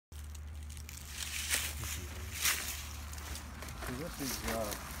This is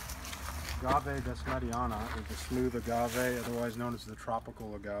Agave desmettiana, or the Smooth Agave, otherwise known as the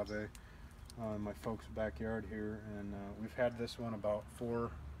tropical agave, in my folks' backyard here, and we've had this one about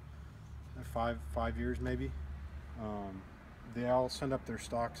five years maybe. They all send up their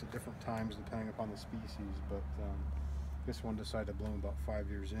stalks at different times depending upon the species, but this one decided to bloom about 5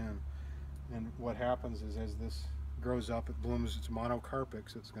 years in. And what happens is, as this grows up, it blooms. It's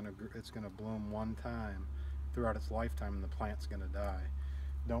monocarpic, so it's gonna bloom one time throughout its lifetime, and the plant's gonna die.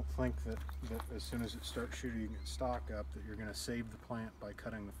 Don't think that as soon as it starts shooting its stalk up that you're gonna save the plant by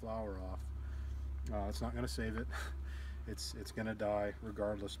cutting the flower off. It's not gonna save it. It's gonna die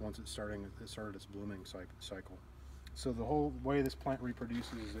regardless once it started its blooming cycle. So the whole way this plant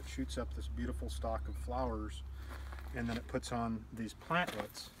reproduces is it shoots up this beautiful stalk of flowers, and then it puts on these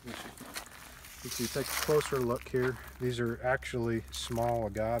plantlets, which if you take a closer look here, these are actually small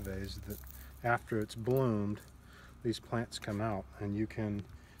agaves that after it's bloomed, these plants come out, and you can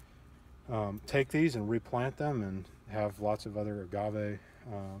take these and replant them and have lots of other agave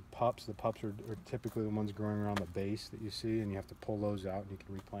pups. The pups are typically the ones growing around the base that you see, and you have to pull those out and you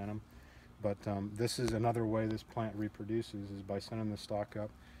can replant them. But this is another way this plant reproduces, is by sending the stalk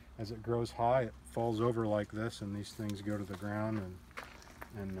up. As it grows high, it falls over like this, and these things go to the ground,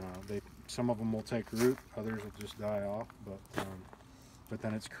 and some of them will take root, others will just die off. But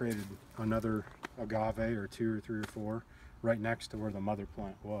then it's created another agave, or 2 or 3 or 4, right next to where the mother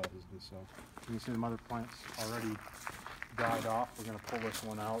plant was. And so you can see the mother plant's already died off. We're going to pull this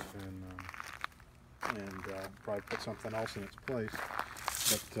one out and probably put something else in its place.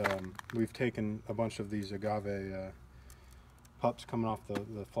 But we've taken a bunch of these agave pups coming off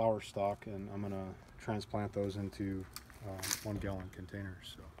the flower stalk, and I'm going to transplant those into 1-gallon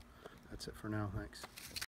containers. So that's it for now. Thanks.